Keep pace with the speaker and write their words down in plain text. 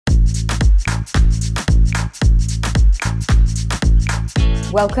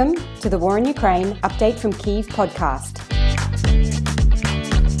Welcome to the War in Ukraine Update from Kyiv podcast.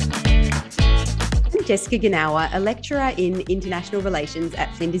 I'm Jessica Ganawa, a lecturer in international relations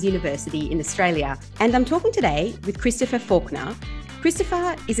at Flinders University in Australia, and I'm talking today with Christopher Faulkner.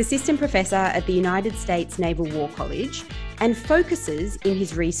 Christopher is assistant professor at the United States Naval War College and focuses in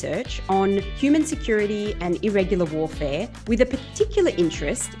his research on human security and irregular warfare with a particular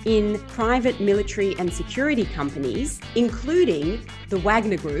interest in private military and security companies, including the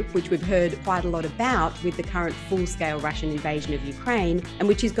Wagner Group, which we've heard quite a lot about with the current full-scale Russian invasion of Ukraine, and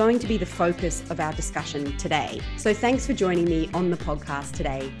which is going to be the focus of our discussion today. So thanks for joining me on the podcast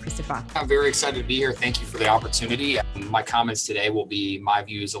today, Christopher. I'm very excited to be here. Thank you for the opportunity. My comments today will be my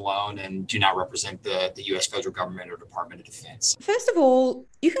views alone and do not represent the U.S. federal government or Department of Defense. First of all,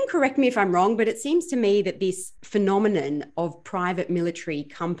 you can correct me if I'm wrong, but it seems to me that this phenomenon of private military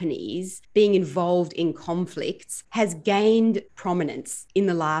companies being involved in conflicts has gained prominence in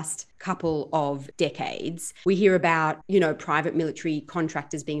the last couple of decades. We hear about, private military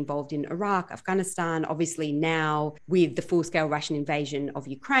contractors being involved in Iraq, Afghanistan, obviously now with the full-scale Russian invasion of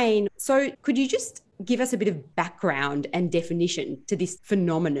Ukraine. So could you just give us a bit of background and definition to this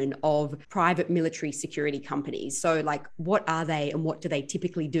phenomenon of private military security companies? So what are they and what do they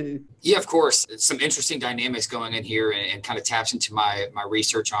typically do? Yeah, of course. Some interesting dynamics going in here and kind of taps into my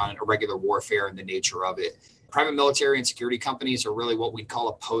research on irregular warfare and the nature of it. Private military and security companies are really what we'd call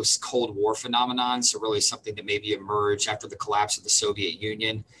a post-Cold War phenomenon. So really something that maybe emerged after the collapse of the Soviet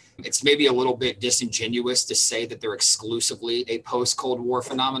Union. It's maybe a little bit disingenuous to say that they're exclusively a post-Cold War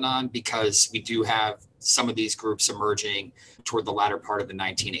phenomenon because we do have some of these groups emerging toward the latter part of the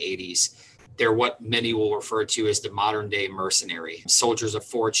 1980s. They're what many will refer to as the modern day mercenary, soldiers of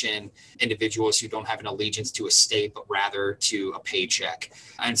fortune, individuals who don't have an allegiance to a state, but rather to a paycheck.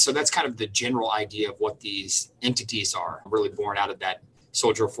 And so that's kind of the general idea of what these entities are, really born out of that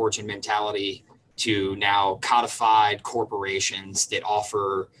soldier of fortune mentality to now codified corporations that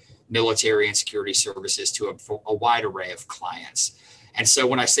offer military and security services to a wide array of clients. And so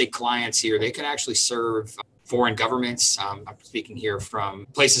when I say clients here, they can actually serve foreign governments. I'm speaking here from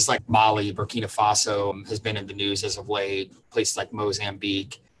places like Mali, Burkina Faso has been in the news as of late, places like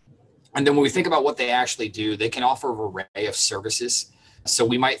Mozambique. And then when we think about what they actually do, they can offer an array of services. So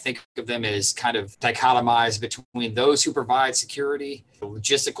we might think of them as kind of dichotomized between those who provide security,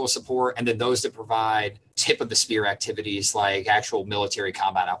 logistical support, and then those that provide tip of the spear activities like actual military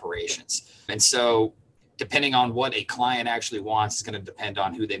combat operations. And so depending on what a client actually wants is going to depend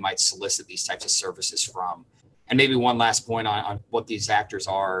on who they might solicit these types of services from. And maybe one last point on what these actors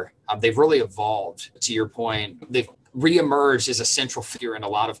are. They've really evolved. To your point, they've reemerged as a central figure in a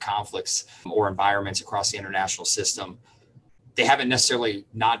lot of conflicts or environments across the international system. They haven't necessarily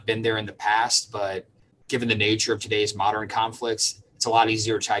not been there in the past, but given the nature of today's modern conflicts, it's a lot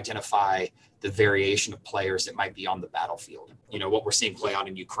easier to identify the variation of players that might be on the battlefield. What we're seeing play out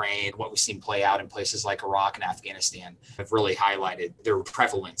in Ukraine, what we've seen play out in places like Iraq and Afghanistan have really highlighted their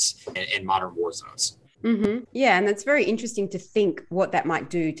prevalence in modern war zones. Mm-hmm. Yeah, and that's very interesting to think what that might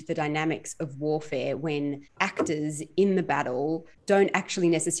do to the dynamics of warfare when actors in the battle don't actually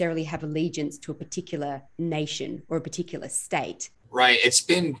necessarily have allegiance to a particular nation or a particular state. Right. It's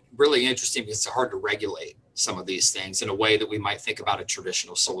been really interesting because it's hard to regulate some of these things in a way that we might think about a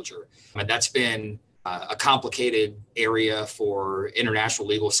traditional soldier. And that's been a complicated area for international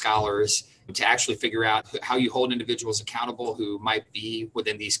legal scholars to actually figure out how you hold individuals accountable who might be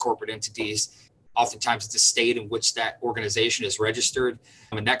within these corporate entities. Oftentimes it's the state in which that organization is registered.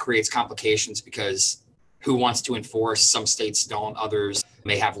 And that creates complications because who wants to enforce? Some states don't, others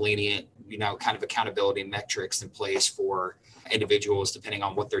may have lenient, kind of accountability metrics in place for individuals depending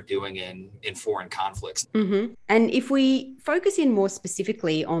on what they're doing in foreign conflicts. Mm-hmm. And if we focus in more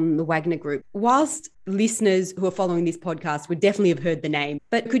specifically on the Wagner Group, whilst listeners who are following this podcast would definitely have heard the name,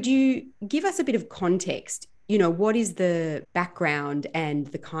 but could you give us a bit of context? What is the background and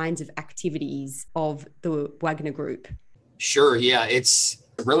the kinds of activities of the Wagner Group? Sure. Yeah, it's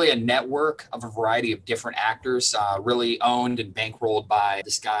really a network of a variety of different actors, really owned and bankrolled by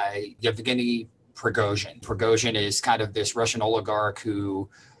this guy, Yevgeny Prigozhin. Prigozhin is kind of this Russian oligarch who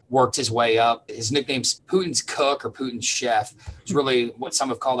worked his way up. His nickname's Putin's cook or Putin's chef. It's really what some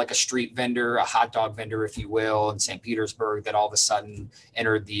have called like a street vendor, a hot dog vendor, if you will, in St. Petersburg that all of a sudden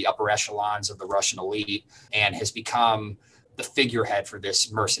entered the upper echelons of the Russian elite and has become the figurehead for this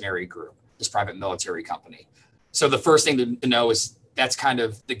mercenary group, this private military company. So the first thing to know is that's kind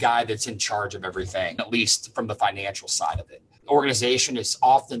of the guy that's in charge of everything, at least from the financial side of it. Organization is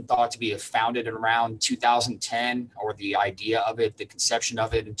often thought to be founded in around 2010, or the idea of it, the conception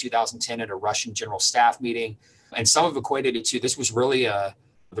of it in 2010 at a Russian general staff meeting. And some have equated it to this was really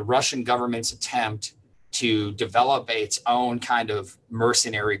the Russian government's attempt to develop its own kind of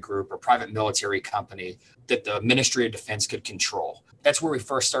mercenary group or private military company that the Ministry of Defense could control. That's where we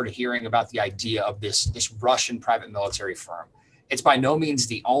first started hearing about the idea of this Russian private military firm. It's by no means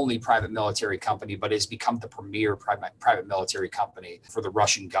the only private military company, but it's become the premier private military company for the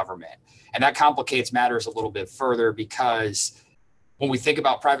Russian government. And that complicates matters a little bit further because when we think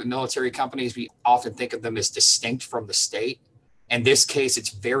about private military companies, we often think of them as distinct from the state. In this case, it's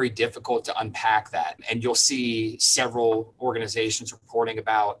very difficult to unpack that. And you'll see several organizations reporting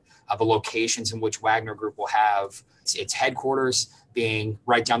about the locations in which Wagner Group will have its headquarters being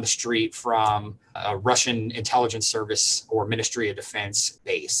right down the street from a Russian intelligence service or Ministry of Defense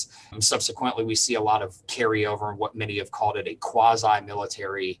base. Subsequently, we see a lot of carryover in what many have called it a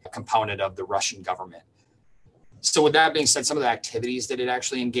quasi-military component of the Russian government. So with that being said, some of the activities that it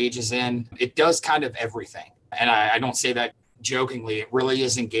actually engages in, it does kind of everything. And I don't say that jokingly. It really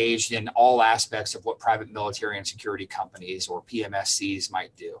is engaged in all aspects of what private military and security companies or PMSCs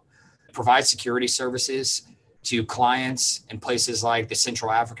might do. It provides security services to clients in places like the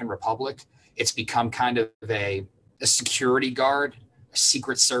Central African Republic. It's become kind of a security guard, a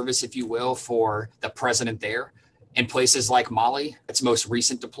secret service, if you will, for the president there. In places like Mali, its most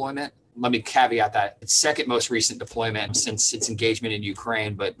recent deployment. Let me caveat that its second most recent deployment since its engagement in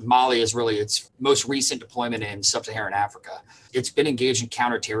Ukraine, but Mali is really its most recent deployment in sub-Saharan Africa. It's been engaged in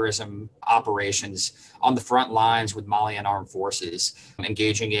counterterrorism operations on the front lines with Malian armed forces,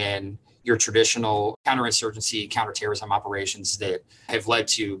 engaging in your traditional counterinsurgency, counterterrorism operations that have led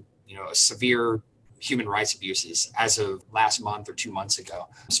to, severe human rights abuses as of last month or 2 months ago.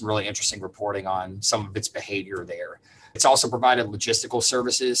 Some really interesting reporting on some of its behavior there. It's also provided logistical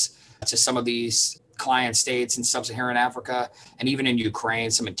services to some of these client states in sub-Saharan Africa and even in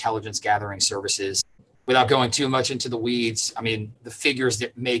Ukraine, some intelligence gathering services. Without going too much into the weeds, the figures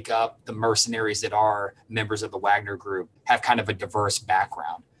that make up the mercenaries that are members of the Wagner Group have kind of a diverse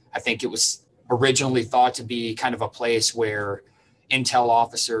background. I think it was originally thought to be kind of a place where intel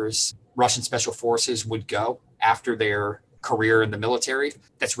officers, Russian special forces would go after their career in the military.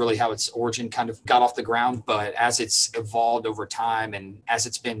 That's really how its origin kind of got off the ground. But as it's evolved over time and as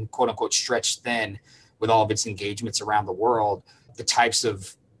it's been, quote unquote, stretched thin with all of its engagements around the world, the types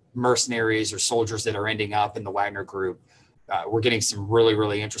of mercenaries or soldiers that are ending up in the Wagner Group, we're getting some really,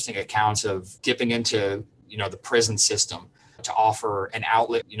 really interesting accounts of dipping into, the prison system to offer an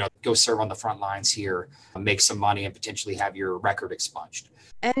outlet, go serve on the front lines here, make some money and potentially have your record expunged.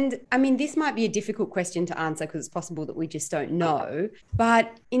 And this might be a difficult question to answer because it's possible that we just don't know.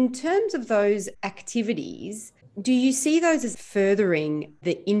 But in terms of those activities, do you see those as furthering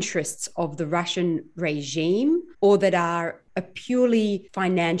the interests of the Russian regime or that are a purely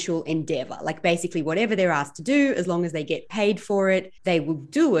financial endeavor? Like basically whatever they're asked to do, as long as they get paid for it, they will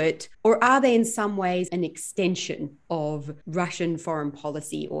do it. Or are they in some ways an extension of Russian foreign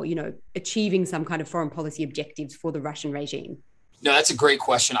policy or, achieving some kind of foreign policy objectives for the Russian regime? No, that's a great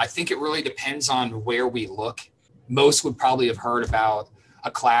question. I think it really depends on where we look. Most would probably have heard about a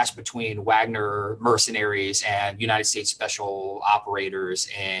clash between Wagner mercenaries and United States special operators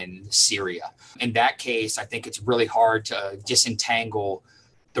in Syria. In that case, I think it's really hard to disentangle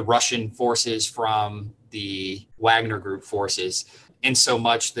the Russian forces from the Wagner Group forces, in so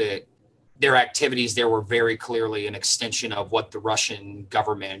much that their activities there were very clearly an extension of what the Russian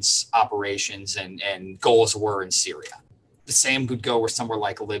government's operations and goals were in Syria. The same could go with somewhere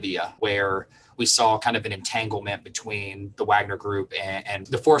like Libya, where we saw kind of an entanglement between the Wagner Group and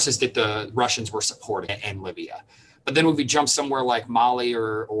the forces that the Russians were supporting in Libya. But then when we jump somewhere like Mali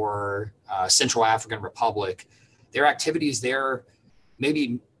or Central African Republic, their activities there may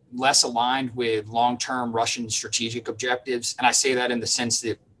be less aligned with long-term Russian strategic objectives. And I say that in the sense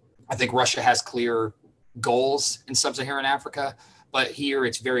that I think Russia has clear goals in sub-Saharan Africa, but here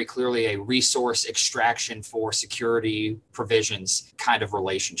it's very clearly a resource extraction for security provisions kind of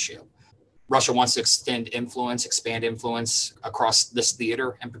relationship. Russia wants to expand influence across this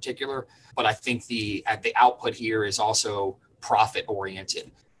theater in particular, but I think the output here is also profit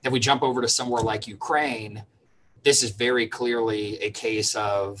oriented. If we jump over to somewhere like Ukraine, this is very clearly a case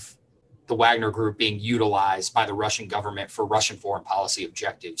of the Wagner Group being utilized by the Russian government for Russian foreign policy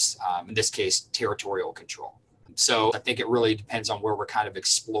objectives, in this case, territorial control. So I think it really depends on where we're kind of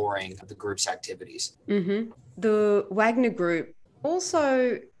exploring the group's activities. Mm-hmm. The Wagner Group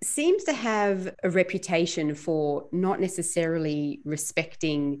also seems to have a reputation for not necessarily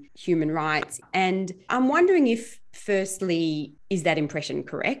respecting human rights. And I'm wondering if, firstly, is that impression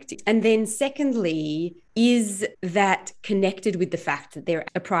correct? And then, secondly, is that connected with the fact that they're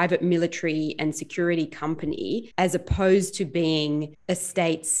a private military and security company, as opposed to being a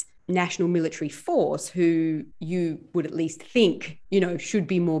state's national military force who you would at least think, should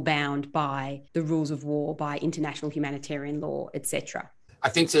be more bound by the rules of war, by international humanitarian law, etc.? I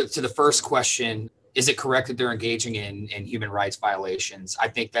think to the first question, is it correct that they're engaging in human rights violations? I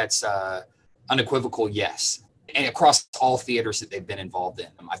think that's unequivocal yes. And across all theaters that they've been involved in,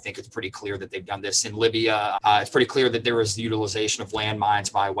 I think it's pretty clear that they've done this in Libya. It's pretty clear that there was the utilization of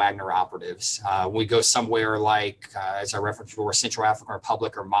landmines by Wagner operatives. When we go somewhere like, as I referenced before, Central African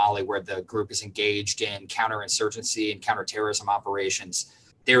Republic or Mali, where the group is engaged in counterinsurgency and counterterrorism operations,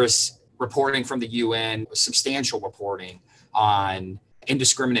 there is reporting from the UN, substantial reporting on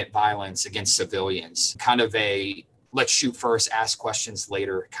indiscriminate violence against civilians, kind of a let's shoot first, ask questions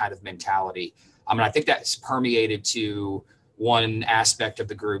later kind of mentality. I think that's permeated to one aspect of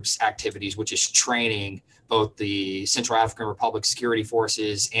the group's activities, which is training both the Central African Republic security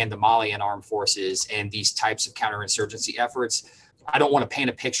forces and the Malian armed forces in these types of counterinsurgency efforts. I don't want to paint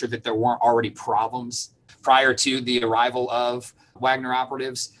a picture that there weren't already problems prior to the arrival of Wagner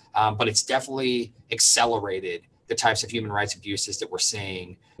operatives, but it's definitely accelerated the types of human rights abuses that we're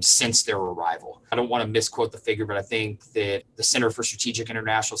seeing since their arrival. I don't want to misquote the figure, but I think that the Center for Strategic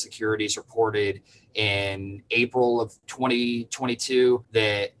International Security has reported in April of 2022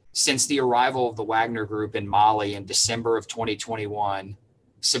 that since the arrival of the Wagner Group in Mali in December of 2021,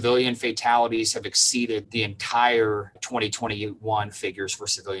 civilian fatalities have exceeded the entire 2021 figures for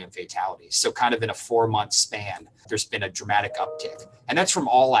civilian fatalities. So kind of in a 4-month span, there's been a dramatic uptick. And that's from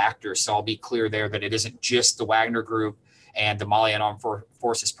all actors. So I'll be clear there that it isn't just the Wagner Group and the Malian armed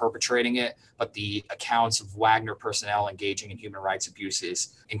forces perpetrating it, but the accounts of Wagner personnel engaging in human rights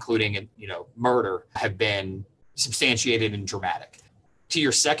abuses, including, murder, have been substantiated and dramatic. To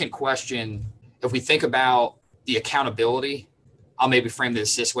your second question, if we think about the accountability, I'll maybe frame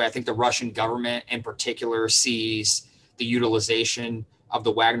this way. I think the Russian government in particular sees the utilization of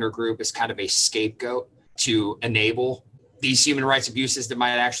the Wagner Group as kind of a scapegoat to enable these human rights abuses that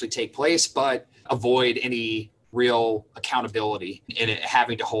might actually take place, but avoid any real accountability in it,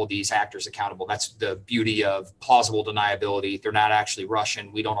 having to hold these actors accountable. That's the beauty of plausible deniability. They're not actually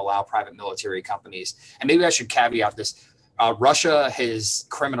Russian. We don't allow private military companies. And maybe I should caveat this. Russia has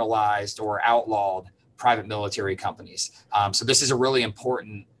criminalized or outlawed private military companies. So this is a really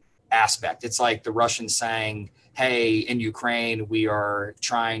important aspect. It's like the Russians saying, hey, in Ukraine, we are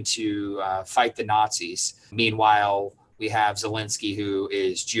trying to fight the Nazis. Meanwhile, we have Zelensky, who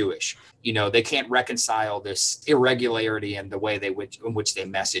is Jewish. They can't reconcile this irregularity in the way in which they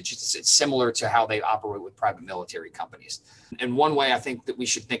message. It's similar to how they operate with private military companies. And one way I think that we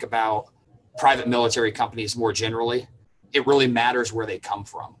should think about private military companies more generally, it really matters where they come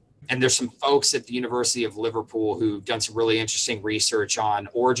from. And there's some folks at the University of Liverpool who've done some really interesting research on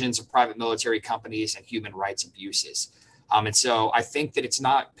origins of private military companies and human rights abuses. And so I think that it's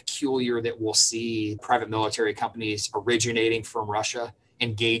not peculiar that we'll see private military companies originating from Russia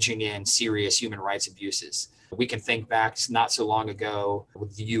engaging in serious human rights abuses. We can think back not so long ago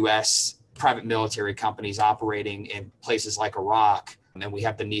with the U.S. private military companies operating in places like Iraq. And we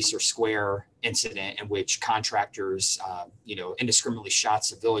have the Nicer Square incident in which contractors, indiscriminately shot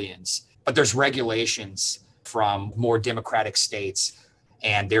civilians. But there's regulations from more democratic states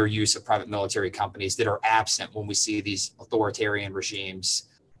and their use of private military companies that are absent when we see these authoritarian regimes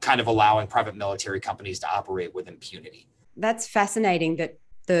kind of allowing private military companies to operate with impunity. That's fascinating that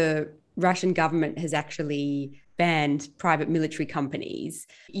the Russian government has actually banned private military companies.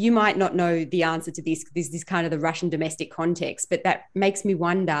 You might not know the answer to this. This is kind of the Russian domestic context, but that makes me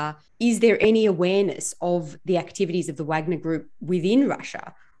wonder, is there any awareness of the activities of the Wagner Group within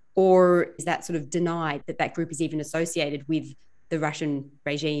Russia? Or is that sort of denied that group is even associated with the Russian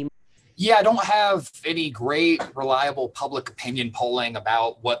regime? Yeah, I don't have any great reliable public opinion polling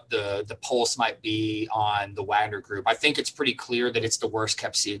about what the pulse might be on the Wagner Group. I think it's pretty clear that it's the worst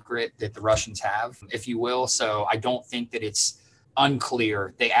kept secret that the Russians have, if you will. So I don't think that it's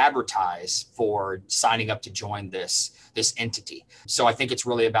unclear. They advertise for signing up to join this entity. So I think it's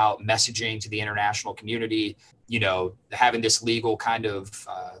really about messaging to the international community, having this legal kind of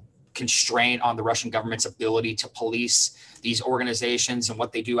constraint on the Russian government's ability to police these organizations and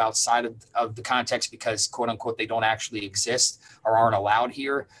what they do outside of the context because, quote unquote, they don't actually exist or aren't allowed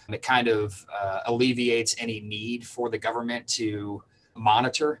here. And it kind of alleviates any need for the government to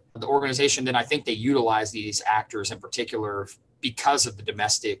monitor the organization. Then I think they utilize these actors in particular because of the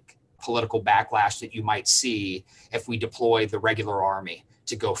domestic political backlash that you might see if we deploy the regular army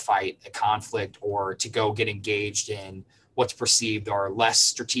to go fight a conflict or to go get engaged in what's perceived are less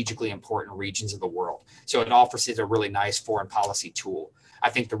strategically important regions of the world. So it offers it a really nice foreign policy tool. I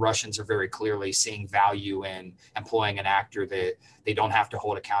think the Russians are very clearly seeing value in employing an actor that they don't have to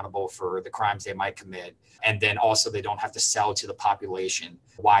hold accountable for the crimes they might commit. And then also they don't have to sell to the population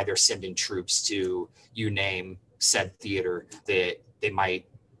why they're sending troops to, you name said theater that they might,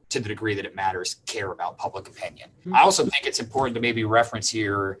 to the degree that it matters, care about public opinion. I also think it's important to maybe reference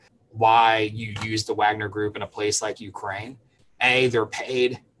here why you use the Wagner Group in a place like Ukraine. A, they're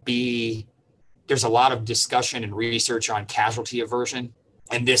paid. B, there's a lot of discussion and research on casualty aversion.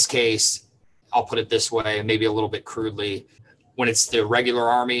 In this case, I'll put it this way, maybe a little bit crudely, when it's the regular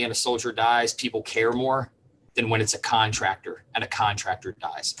army and a soldier dies, people care more than when it's a contractor and a contractor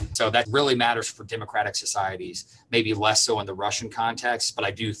dies. So that really matters for democratic societies, maybe less so in the Russian context. But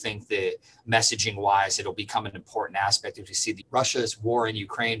I do think that messaging wise, it'll become an important aspect if you see Russia's war in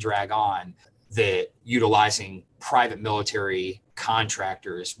Ukraine drag on, that utilizing private military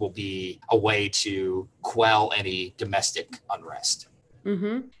contractors will be a way to quell any domestic unrest.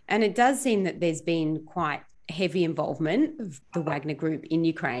 Mm-hmm. And it does seem that there's been quite heavy involvement of the Wagner Group in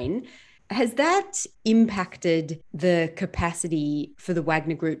Ukraine. Has that impacted the capacity for the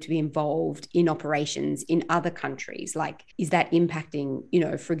Wagner Group to be involved in operations in other countries? Like, is that impacting,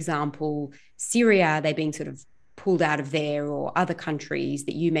 for example, Syria, are they being sort of pulled out of there, or other countries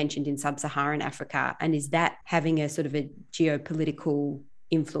that you mentioned in sub-Saharan Africa? And is that having a sort of a geopolitical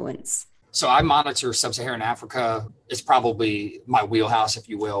influence? So I monitor sub-Saharan Africa. It's probably my wheelhouse, if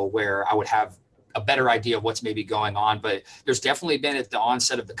you will, where I would have a better idea of what's maybe going on. But there's definitely been, at the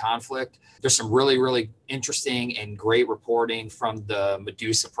onset of the conflict, there's some really, really interesting and great reporting from the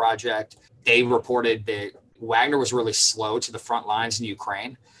Medusa project. They reported that Wagner was really slow to the front lines in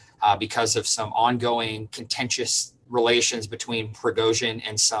Ukraine because of some ongoing contentious relations between Prigozhin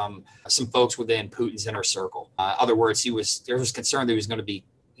and some folks within Putin's inner circle. In other words, there was concern that he was going to be,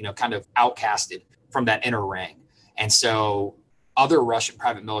 kind of outcasted from that inner ring. And so other Russian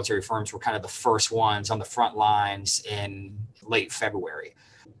private military firms were kind of the first ones on the front lines in late February.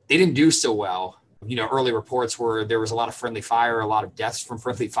 They didn't do so well. Early reports were there was a lot of friendly fire, a lot of deaths from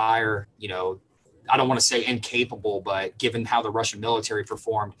friendly fire. I don't want to say incapable, but given how the Russian military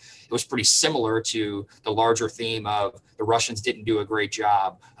performed, it was pretty similar to the larger theme of the Russians didn't do a great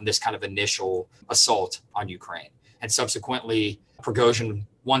job on this kind of initial assault on Ukraine. And subsequently, Prigozhin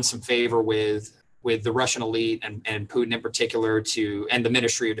won some favor with the Russian elite and Putin in particular and the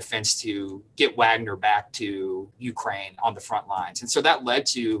Ministry of Defense to get Wagner back to Ukraine on the front lines. And so that led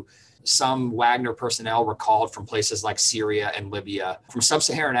to some Wagner personnel recalled from places like Syria and Libya. From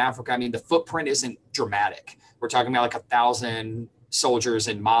sub-Saharan Africa, the footprint isn't dramatic. We're talking about like 1,000 soldiers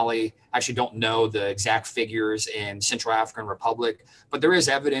in Mali. I actually don't know the exact figures in Central African Republic, but there is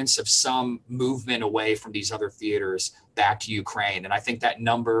evidence of some movement away from these other theaters back to Ukraine. And I think that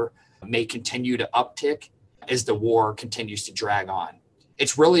number may continue to uptick as the war continues to drag on.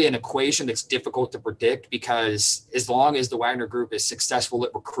 It's really an equation that's difficult to predict because as long as the Wagner Group is successful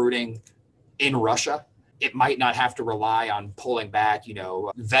at recruiting in Russia, it might not have to rely on pulling back,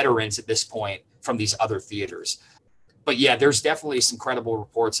 veterans at this point from these other theaters. But yeah, there's definitely some credible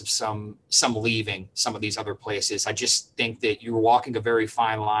reports of some leaving some of these other places. I just think that you're walking a very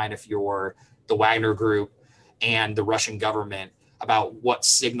fine line if you're the Wagner Group and the Russian government about what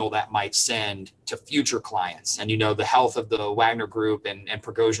signal that might send to future clients. And, the health of the Wagner Group and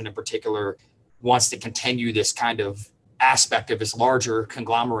Prigozhin in particular wants to continue this kind of aspect of his larger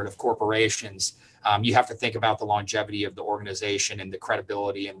conglomerate of corporations. You have to think about the longevity of the organization and the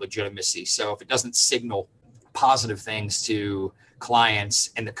credibility and legitimacy. So if it doesn't signal positive things to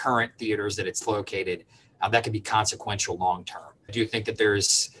clients in the current theaters that it's located, that could be consequential long term. I do think that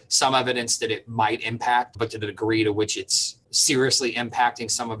there's some evidence that it might impact, but to the degree to which it's seriously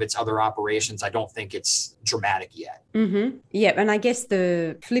impacting some of its other operations, I don't think it's dramatic yet. Mm-hmm. Yeah. And I guess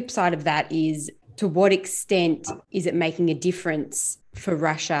the flip side of that is, to what extent is it making a difference for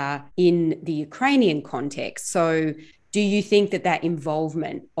Russia in the Ukrainian context? So do you think that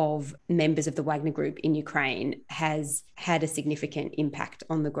involvement of members of the Wagner Group in Ukraine has had a significant impact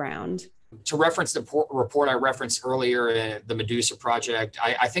on the ground? To reference the report I referenced earlier, the Medusa project,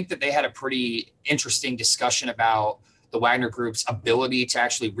 I think that they had a pretty interesting discussion about the Wagner Group's ability to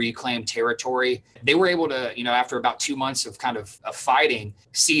actually reclaim territory. They were able to, after about 2 months of kind of fighting,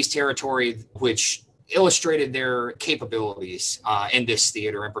 seize territory, which illustrated their capabilities in this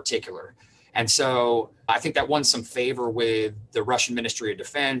theater in particular. And so I think that won some favor with the Russian Ministry of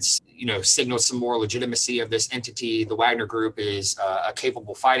Defense, signaled some more legitimacy of this entity. The Wagner Group is a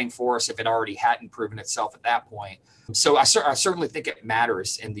capable fighting force if it already hadn't proven itself at that point. So I certainly think it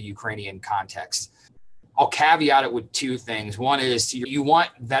matters in the Ukrainian context. I'll caveat it with two things. One is you want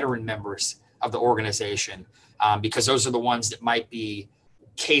veteran members of the organization because those are the ones that might be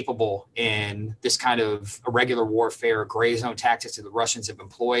capable in this kind of irregular warfare, gray zone tactics that the Russians have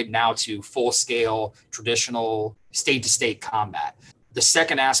employed now to full-scale, traditional state-to-state combat. The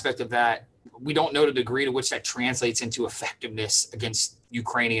second aspect of that, we don't know the degree to which that translates into effectiveness against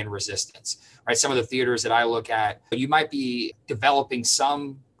Ukrainian resistance, right? Some of the theaters that I look at, you might be developing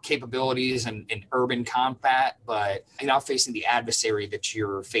some capabilities in urban combat, but you're not facing the adversary that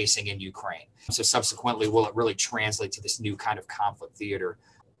you're facing in Ukraine. So subsequently, will it really translate to this new kind of conflict theater?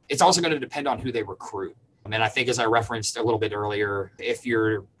 It's also going to depend on who they recruit. And I think, as I referenced a little bit earlier, if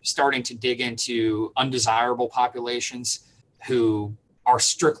you're starting to dig into undesirable populations who are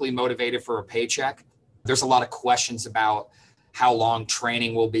strictly motivated for a paycheck, there's a lot of questions about how long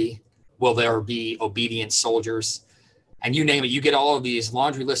training will be. Will there be obedient soldiers? And you name it, you get all of these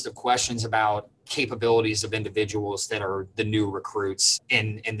laundry list of questions about capabilities of individuals that are the new recruits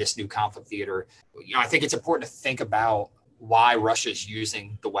in this new conflict theater. I think it's important to think about why Russia is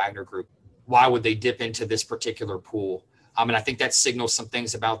using the Wagner Group. Why would they dip into this particular pool? And I think that signals some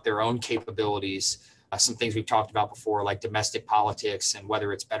things about their own capabilities, some things we've talked about before, like domestic politics and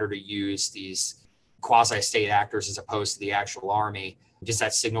whether it's better to use these quasi-state actors as opposed to the actual army. Does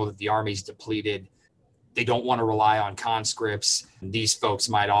that signal that the army's depleted? They don't want to rely on conscripts. These folks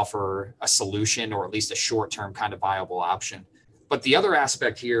might offer a solution or at least a short-term kind of viable option. But the other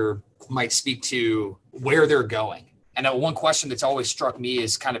aspect here might speak to where they're going. And one question that's always struck me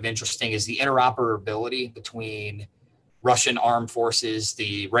as kind of interesting is the interoperability between Russian armed forces,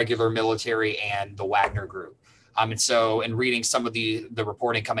 the regular military, and the Wagner Group. And so in reading some of the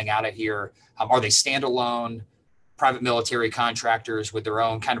reporting coming out of here, are they standalone private military contractors with their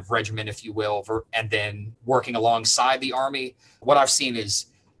own kind of regimen, if you will, and then working alongside the army? What I've seen is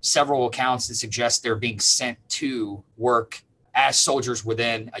several accounts that suggest they're being sent to work as soldiers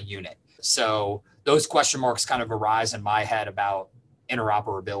within a unit. So those question marks kind of arise in my head about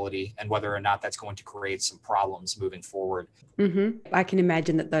interoperability and whether or not that's going to create some problems moving forward. Mm-hmm. I can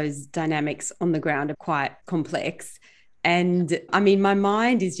imagine that those dynamics on the ground are quite complex. And I mean, my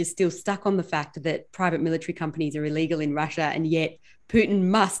mind is just still stuck on the fact that private military companies are illegal in Russia, and yet Putin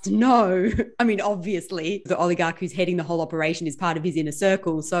must know. I mean, obviously, the oligarch who's heading the whole operation is part of his inner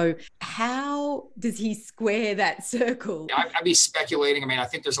circle. So how does he square that circle? I'd be speculating. I mean, I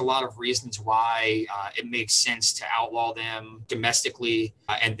think there's a lot of reasons why it makes sense to outlaw them domestically,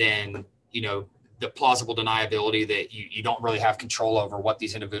 and then, the plausible deniability that you don't really have control over what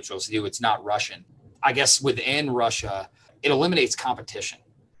these individuals do. It's not Russian. I guess within Russia, it eliminates competition.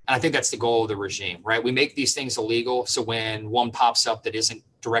 And I think that's the goal of the regime, right? We make these things illegal. So when one pops up that isn't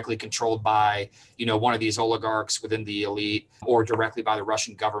directly controlled by, one of these oligarchs within the elite or directly by the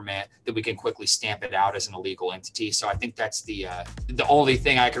Russian government, that we can quickly stamp it out as an illegal entity. So I think that's the only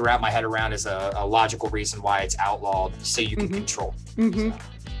thing I could wrap my head around is a logical reason why it's outlawed, so you can control. Mm-hmm. So.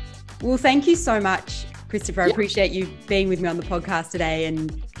 Well, thank you so much, Christopher. I appreciate you being with me on the podcast today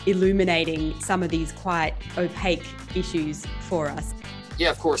and illuminating some of these quite opaque issues for us. Yeah,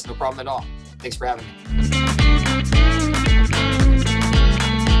 of course. No problem at all. Thanks for having me.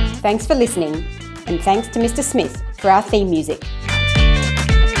 Thanks for listening, and thanks to Mr. Smith for our theme music.